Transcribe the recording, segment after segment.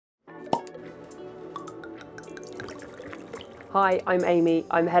Hi, I'm Amy.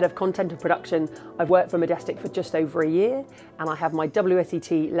 I'm head of content and production. I've worked for Majestic for just over a year and I have my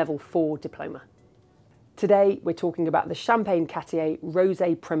WSET Level 4 diploma. Today we're talking about the Champagne Cattier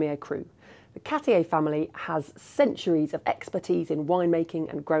Rosé Premier Cru. The Cattier family has centuries of expertise in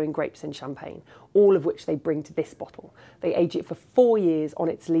winemaking and growing grapes in Champagne, all of which they bring to this bottle. They age it for 4 years on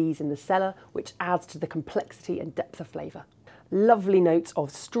its lees in the cellar, which adds to the complexity and depth of flavour. Lovely notes of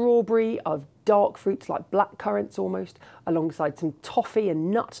strawberry, of dark fruits like black currants almost, alongside some toffee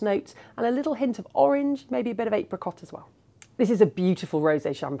and nut notes, and a little hint of orange, maybe a bit of apricot as well. This is a beautiful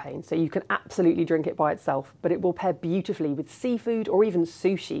rosé champagne, so you can absolutely drink it by itself, but it will pair beautifully with seafood or even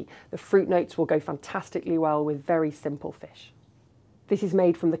sushi. The fruit notes will go fantastically well with very simple fish. This is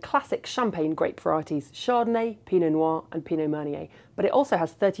made from the classic champagne grape varieties Chardonnay, Pinot Noir and Pinot Meunier, but it also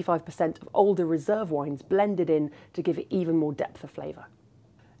has 35% of older reserve wines blended in to give it even more depth of flavour.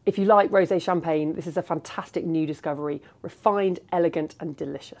 If you like rosé champagne, this is a fantastic new discovery, refined, elegant and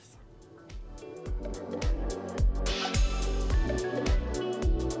delicious.